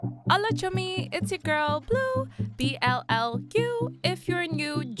Chummy, it's your girl Blue, BLLU. If you're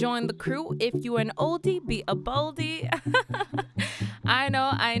new, join the crew. If you're an oldie, be a boldie. I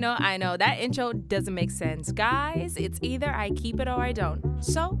know. That intro doesn't make sense. Guys, it's either I keep it or I don't.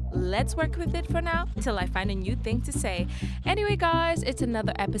 So let's work with it for now till I find a new thing to say. Anyway, guys, it's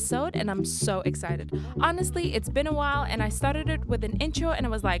another episode and I'm so excited. Honestly, it's been a while and I started it with an intro and I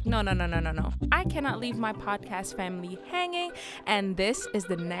was like, no. I cannot leave my podcast family hanging, and this is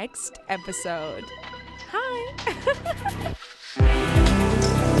the next episode. Hi.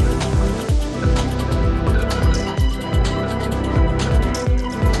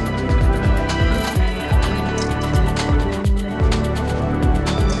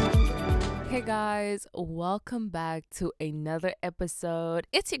 Hey guys, welcome back to another episode.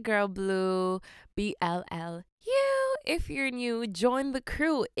 It's your girl Blue, BLLU. If you're new, join the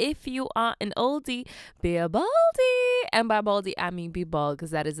crew. If you are an oldie, be a baldy. And by baldy, I mean be bald,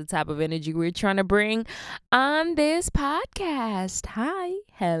 because that is the type of energy we're trying to bring on this podcast. Hi,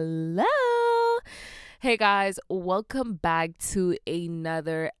 hello. Hey guys, welcome back to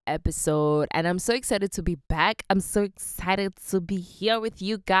another episode, and I'm so excited to be back. I'm so excited to be here with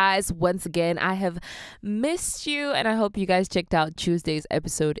you guys once again. I have missed you, and I hope you guys checked out Tuesday's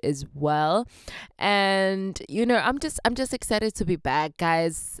episode as well. And I'm just excited to be back,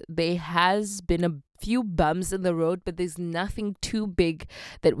 guys. There has been a few bumps in the road, but there's nothing too big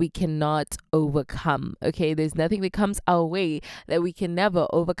that we cannot overcome. Okay, there's nothing that comes our way that we can never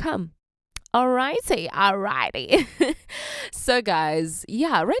overcome. Alrighty. So guys,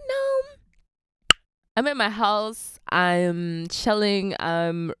 right now I'm at my house. I'm chilling,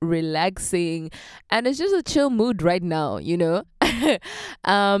 I'm relaxing, and it's just a chill mood right now,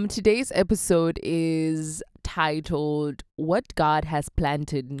 Today's episode is titled "What God Has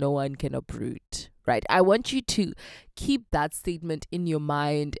Planted, No One Can Uproot." Right? I want you to keep that statement in your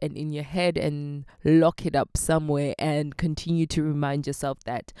mind and in your head and lock it up somewhere and continue to remind yourself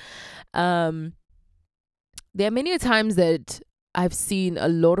that there are many times that I've seen a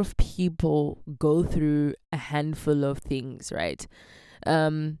lot of people go through a handful of things, right?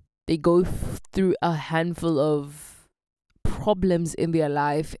 They go through a handful of problems in their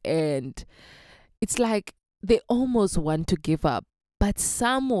life, and it's like they almost want to give up. But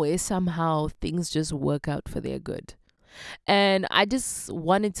somewhere, somehow, things just work out for their good. And I just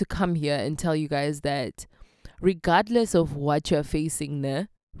wanted to come here and tell you guys that regardless of what you're facing,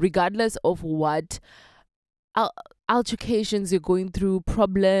 regardless of what altercations you're going through,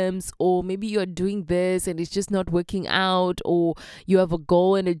 problems, or maybe you're doing this and it's just not working out, or you have a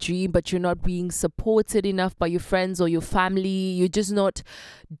goal and a dream, but you're not being supported enough by your friends or your family, you're just not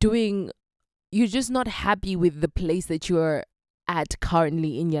happy with the place that you're at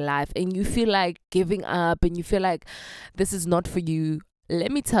currently in your life, and you feel like giving up and you feel like this is not for you. Let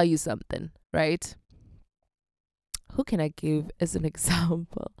me tell you something, right? Who can I give as an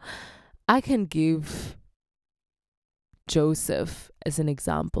example? I can give Joseph as an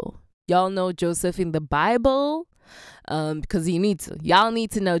example. Y'all know Joseph in the Bible, because y'all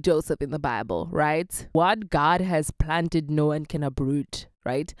need to know Joseph in the Bible, right? What God has planted, no one can uproot,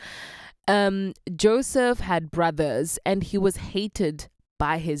 right? Joseph had brothers and he was hated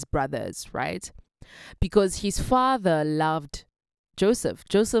by his brothers, right? Because his father loved Joseph.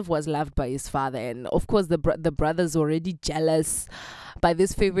 Joseph was loved by his father, and of course the brothers were already jealous by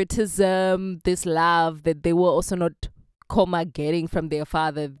this favoritism, this love that they were also not getting from their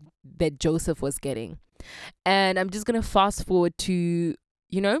father that Joseph was getting. And I'm just gonna fast forward to,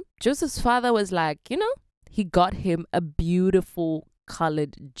 Joseph's father was like, he got him a beautiful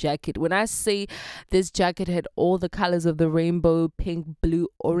colored jacket. When I say this jacket had all the colors of the rainbow, pink, blue,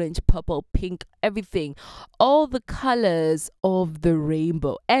 orange, purple, pink, everything, all the colors of the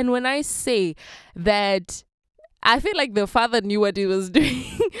rainbow. And when I say that, I feel like the father knew what he was doing.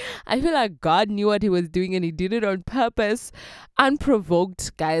 I feel like God knew what he was doing, and he did it on purpose,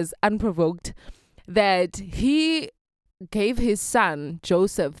 unprovoked, guys, unprovoked, that he gave his son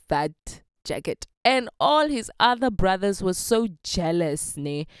Joseph that jacket. And all his other brothers were so jealous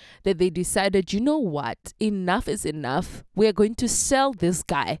that they decided, you know what, enough is enough. We're going to sell this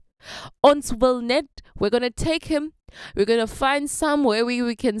guy. Ons wil net, we're going to take him. We're going to find somewhere where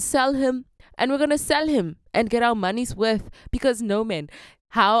we can sell him. And we're going to sell him and get our money's worth. Because no, man,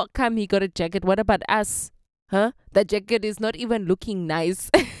 how come he got a jacket? What about us? Huh? That jacket is not even looking nice.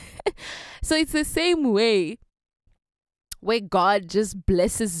 So it's the same way where God just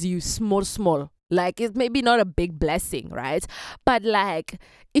blesses you small. Like, it's maybe not a big blessing, right? But like,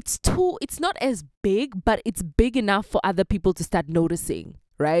 it's not as big, but it's big enough for other people to start noticing,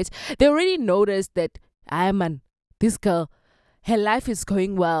 right? They already noticed that, man, this girl, her life is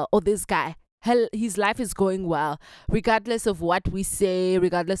going well, or this guy, his life is going well, regardless of what we say,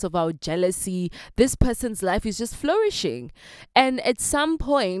 regardless of our jealousy, this person's life is just flourishing. And at some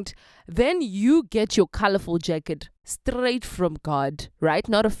point, then you get your colorful jacket straight from God, right?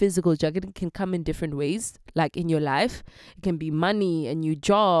 Not a physical jacket. It can come in different ways, like in your life. It can be money, a new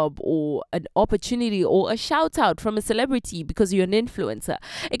job, or an opportunity, or a shout out from a celebrity because you're an influencer.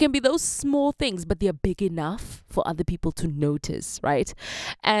 It can be those small things, but they're big enough for other people to notice, right?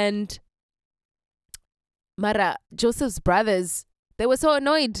 And Mara, Joseph's brothers, they were so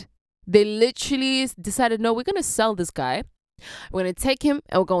annoyed. They literally decided, no, we're going to sell this guy. We're going to take him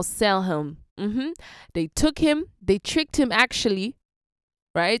and we're going to sell him. They took him. They tricked him, actually.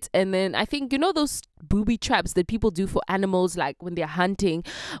 Right? And then I think, those booby traps that people do for animals, like when they're hunting,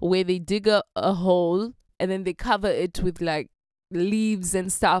 where they dig a hole and then they cover it with like leaves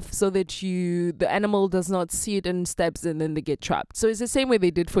and stuff so that the animal does not see it and steps, and then they get trapped. So it's the same way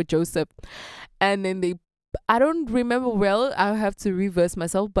they did for Joseph. And then I don't remember well, I'll have to reverse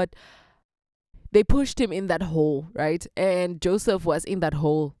myself, but they pushed him in that hole, right? And Joseph was in that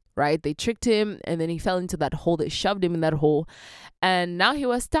hole, right? They tricked him and then he fell into that hole. They shoved him in that hole and now he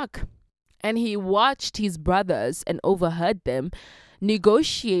was stuck. And he watched his brothers and overheard them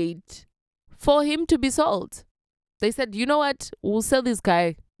negotiate for him to be sold. They said, you know what? We'll sell this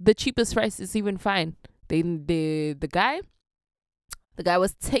guy. The cheapest price is even fine. The guy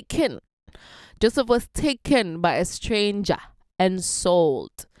was taken. Joseph was taken by a stranger and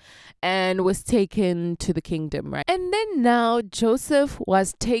sold and was taken to the kingdom, right? And then now Joseph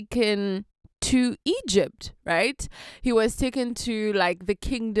was taken to Egypt, right? He was taken to like the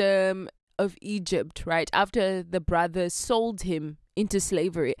kingdom of Egypt, right? After the brothers sold him into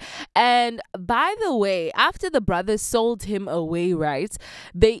slavery. And by the way, after the brothers sold him away, right,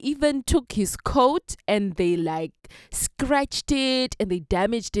 they even took his coat and they like scratched it and they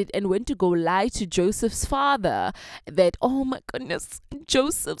damaged it and went to go lie to Joseph's father that, oh my goodness,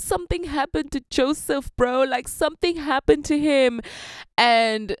 Joseph, something happened to Joseph, bro, like something happened to him.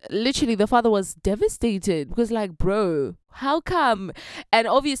 And literally the father was devastated because like, bro, how come? And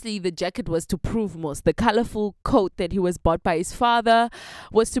obviously the jacket was to prove most. The colorful coat that he was bought by his father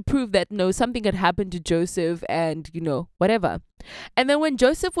was to prove that no, something had happened to Joseph and, whatever. And then when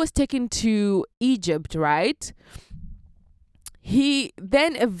Joseph was taken to Egypt, right, he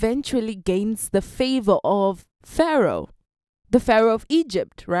then eventually gains the favor of Pharaoh, the Pharaoh of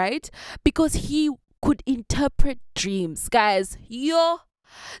Egypt, right? Because he could interpret dreams, guys.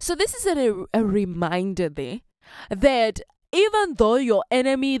 So this is a reminder there that even though the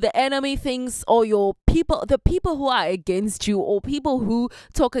enemy thinks, or the people who are against you, or people who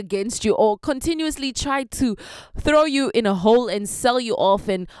talk against you, or continuously try to throw you in a hole and sell you off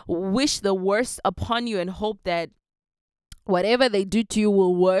and wish the worst upon you and hope that whatever they do to you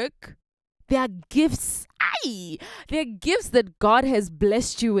will work, they are gifts. They're gifts that God has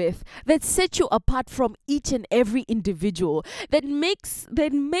blessed you with, that set you apart from each and every individual, that makes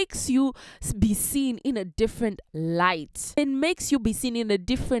you be seen in a different light, and makes you be seen in a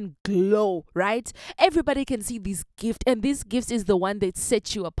different glow, right? Everybody can see this gift, and this gift is the one that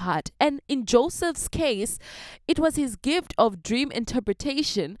sets you apart. And in Joseph's case, it was his gift of dream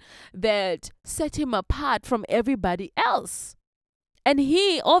interpretation that set him apart from everybody else. And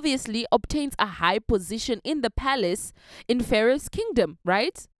he obviously obtains a high position in the palace in Pharaoh's kingdom,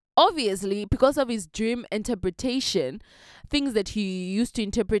 right? Obviously, because of his dream interpretation, things that he used to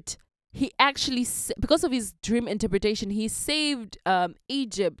interpret, because of his dream interpretation, he saved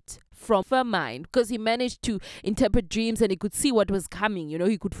Egypt from famine, because he managed to interpret dreams and he could see what was coming,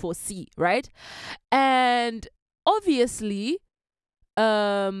 he could foresee, right? And obviously,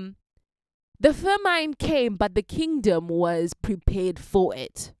 the famine came, but the kingdom was prepared for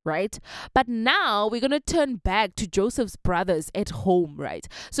it, right? But now we're going to turn back to Joseph's brothers at home, right?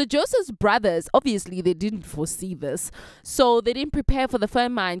 So Joseph's brothers, obviously, they didn't foresee this. So they didn't prepare for the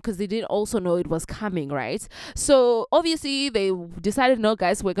famine because they didn't also know it was coming, right? So obviously, they decided, no,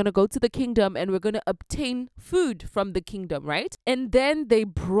 guys, we're going to go to the kingdom and we're going to obtain food from the kingdom, right? And then they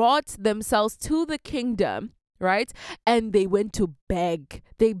brought themselves to the kingdom, right? And they went to beg.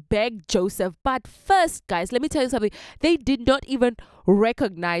 They begged Joseph. But first, guys, let me tell you something. They did not even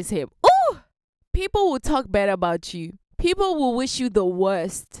recognize him. Oh, people will talk bad about you. People will wish you the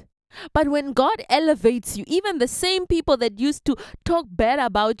worst. But when God elevates you, even the same people that used to talk bad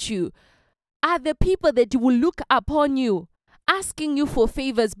about you are the people that will look upon you, asking you for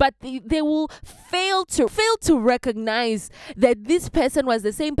favors, but they will fail to recognize that this person was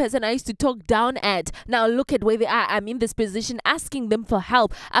the same person I used to talk down at. Now look at where they are. I'm in this position asking them for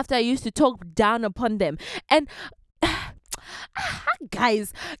help after I used to talk down upon them. And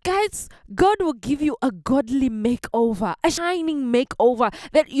Guys, God will give you a godly makeover, a shining makeover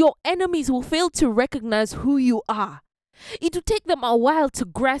that your enemies will fail to recognize who you are. It will take them a while to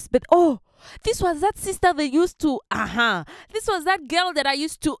grasp it. Oh, this was that sister that used to, This was that girl that I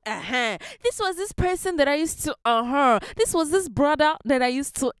used to, This was this person that I used to, This was this brother that I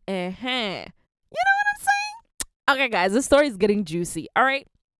used to, You know what I'm saying? Okay, guys, the story is getting juicy. All right.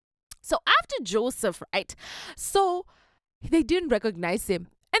 So after Joseph, right? So they didn't recognize him.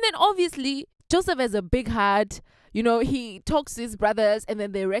 And then obviously, Joseph has a big heart. You know, he talks to his brothers and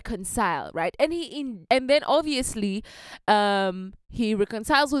then they reconcile, right? And then obviously, he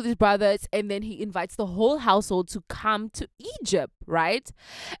reconciles with his brothers and then he invites the whole household to come to Egypt, right?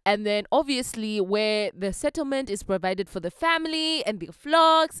 And then obviously where the settlement is provided for the family and the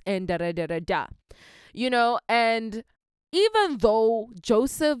flocks and da-da-da-da-da. You know, and even though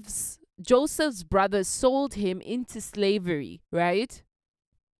Joseph's brothers sold him into slavery, right?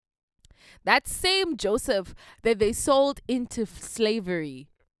 That same Joseph that they sold into slavery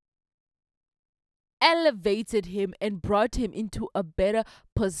elevated him and brought him into a better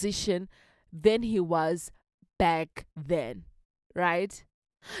position than he was back then, right?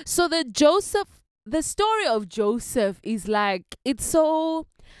 So the story of Joseph is like, it's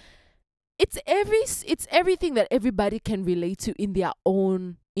everything that everybody can relate to in their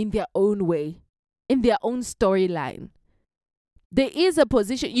own way, in their own storyline. There is a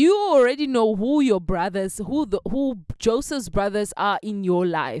position. You already know who your brothers, who Joseph's brothers are in your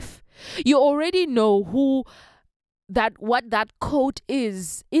life. You already know what that coat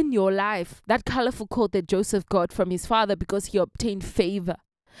is in your life. That colorful coat that Joseph got from his father because he obtained favor.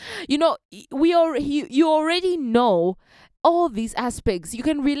 You know, you already know all these aspects. You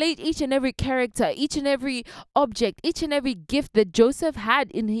can relate each and every character, each and every object, each and every gift that Joseph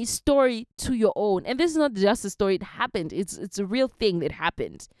had in his story to your own. And this is not just a story, it happened. It's a real thing that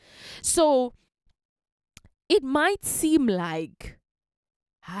happened. So it might seem like,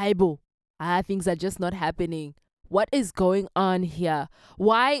 things are just not happening. What is going on here?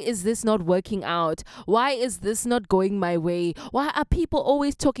 Why is this not working out? Why is this not going my way? Why are people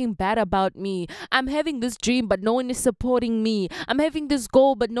always talking bad about me? I'm having this dream, but no one is supporting me. I'm having this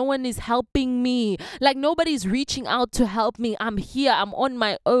goal, but no one is helping me. Like nobody's reaching out to help me. I'm here. I'm on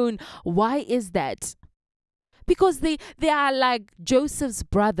my own. Why is that? Because they are like Joseph's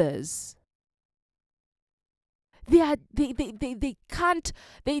brothers. They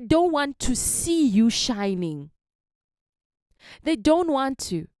don't want to see you shining. They don't want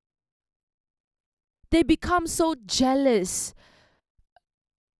to. They become so jealous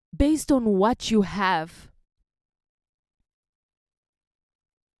based on what you have.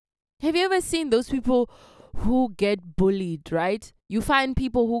 Have you ever seen those people who get bullied, right? You find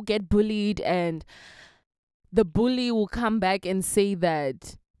people who get bullied and the bully will come back and say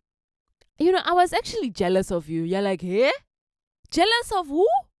that, I was actually jealous of you. You're like, hey? Jealous of who?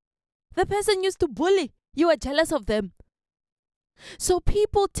 The person used to bully. You were jealous of them. So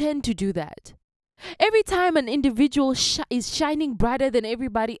people tend to do that. Every time an individual is shining brighter than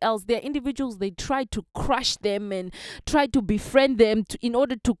everybody else, there are individuals, they try to crush them and try to befriend them in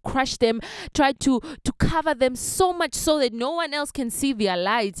order to crush them, try to cover them so much so that no one else can see their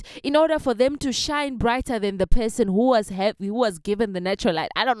light in order for them to shine brighter than the person who was given the natural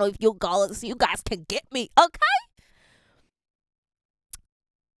light. I don't know if you guys can get me, okay?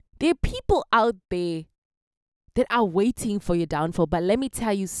 There are people out there that are waiting for your downfall. But let me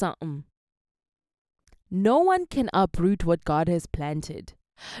tell you something. No one can uproot what God has planted.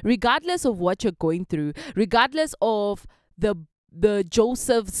 Regardless of what you're going through, regardless of the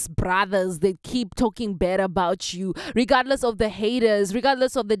Joseph's brothers that keep talking bad about you, regardless of the haters,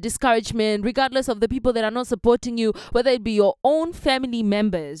 regardless of the discouragement, regardless of the people that are not supporting you, whether it be your own family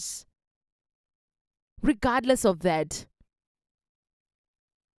members, regardless of that,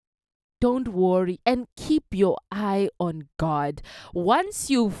 don't worry and keep your eye on God. Once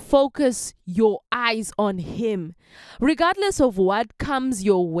you focus your eyes on Him, regardless of what comes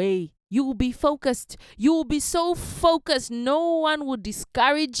your way, you will be focused. You will be so focused. No one will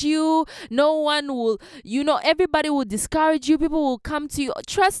discourage you. No one will, everybody will discourage you. People will come to you.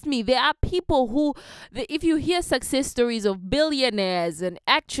 Trust me, there are people who, if you hear success stories of billionaires and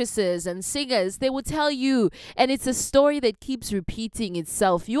actresses and singers, they will tell you, and it's a story that keeps repeating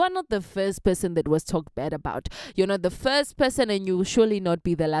itself. You are not the first person that was talked bad about. You're not the first person and you will surely not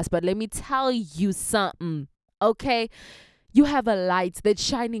be the last. But let me tell you something, okay? You have a light that's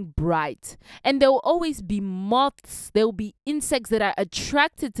shining bright, and there will always be moths, there will be insects that are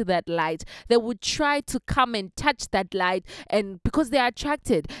attracted to that light, that would try to come and touch that light, and because they are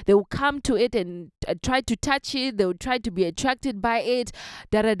attracted, they will come to it and try to touch it, they will try to be attracted by it,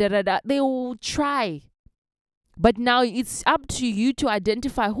 they will try. But now it's up to you to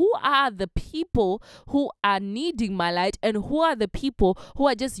identify who are the people who are needing my light and who are the people who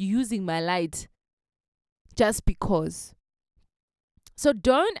are just using my light just because. So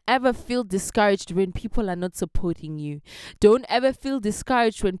don't ever feel discouraged when people are not supporting you. Don't ever feel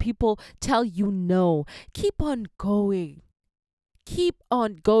discouraged when people tell you no. Keep on going. Keep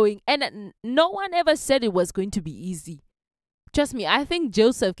on going. And no one ever said it was going to be easy. Trust me, I think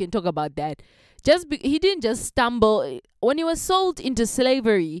Joseph can talk about that. He didn't just stumble when he was sold into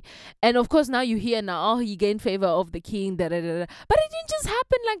slavery, and of course now you hear now he gained favor of the king, but it didn't just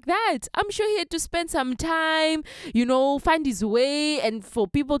happen like that. I'm sure he had to spend some time, find his way, and for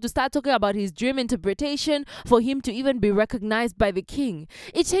people to start talking about his dream interpretation, for him to even be recognized by the king.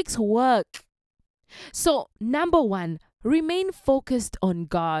 It takes work. So number 1, remain focused on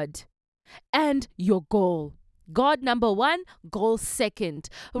God and your goal. God number 1, goal second.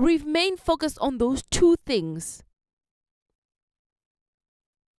 Remain focused on those 2 things.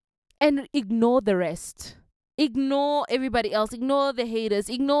 And ignore the rest. Ignore everybody else. Ignore the haters.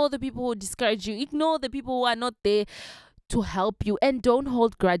 Ignore the people who discourage you. Ignore the people who are not there to help you. And don't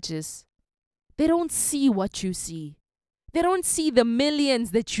hold grudges. They don't see what you see. They don't see the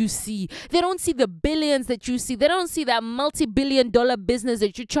millions that you see. They don't see the billions that you see. They don't see that multi-billion-dollar business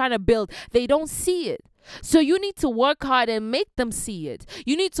that you're trying to build. They don't see it. So you need to work hard and make them see it.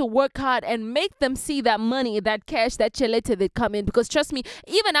 You need to work hard and make them see that money, that cash, that chelete that come in. Because trust me,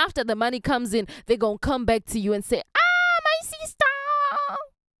 even after the money comes in, they're going to come back to you and say,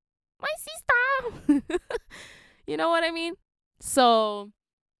 my sister. You know what I mean? So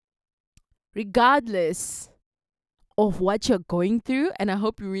regardless of what you're going through, and I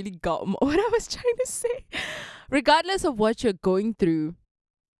hope you really got what I was trying to say. Regardless of what you're going through,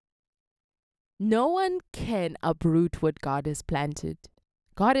 no one can uproot what God has planted.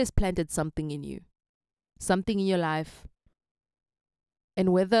 God has planted something in you, something in your life.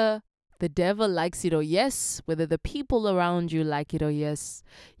 And whether the devil likes it or yes, whether the people around you like it or yes,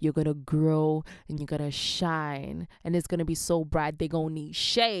 you're going to grow and you're going to shine. And it's going to be so bright, they're going to need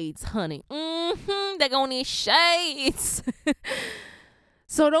shades, honey. They're going to need shades.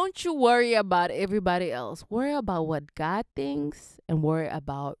 So don't you worry about everybody else. Worry about what God thinks and worry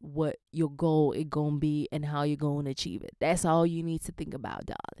about what your goal is going to be and how you're going to achieve it. That's all you need to think about,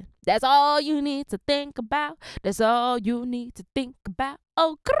 darling. That's all you need to think about. That's all you need to think about.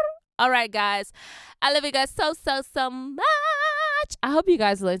 Oh, all right, guys. I love you guys so much. I hope you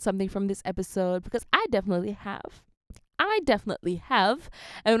guys learned something from this episode because I definitely have.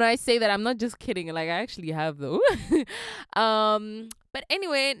 And when I say that, I'm not just kidding. Like, I actually have, though. But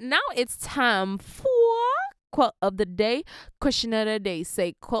anyway, now it's time for quote of the day, question of the day.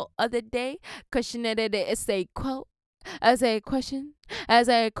 Say quote of the day, question of the day. Say quote as a question, as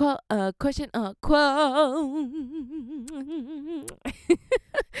a quote, question, quote.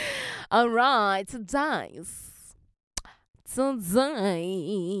 All right, today's.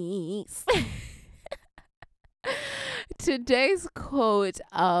 Today's quote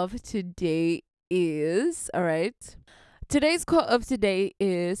of today is, all right. Today's quote of today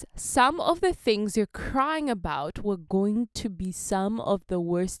is, some of the things you're crying about were going to be some of the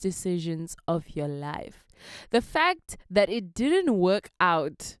worst decisions of your life. The fact that it didn't work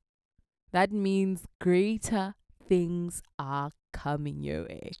out, that means greater things are coming your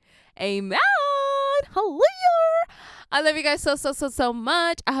way. Amen. Hallelujah. I love you guys so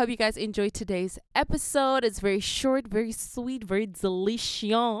much. I hope you guys enjoyed today's episode. It's very short, very sweet, very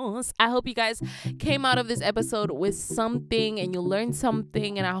delicious. I hope you guys came out of this episode with something and you learned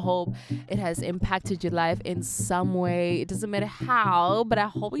something, and I hope it has impacted your life in some way. It doesn't matter how, but I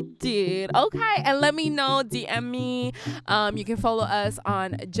hope it did. Okay, and let me know. DM me. You can follow us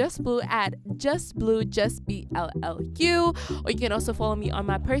on Just Blue at Just Blue, Just BLLU, or you can also follow me on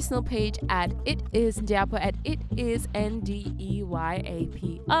my personal page at It Is Ndyapo at It Is NDEYAPO.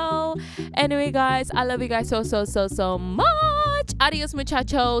 Anyway, guys, I love you guys so much. Adios,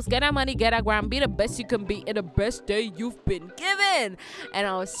 muchachos. Get our money, get our grind. Be the best you can be in the best day you've been given. And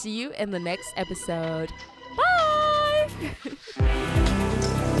I'll see you in the next episode. Bye.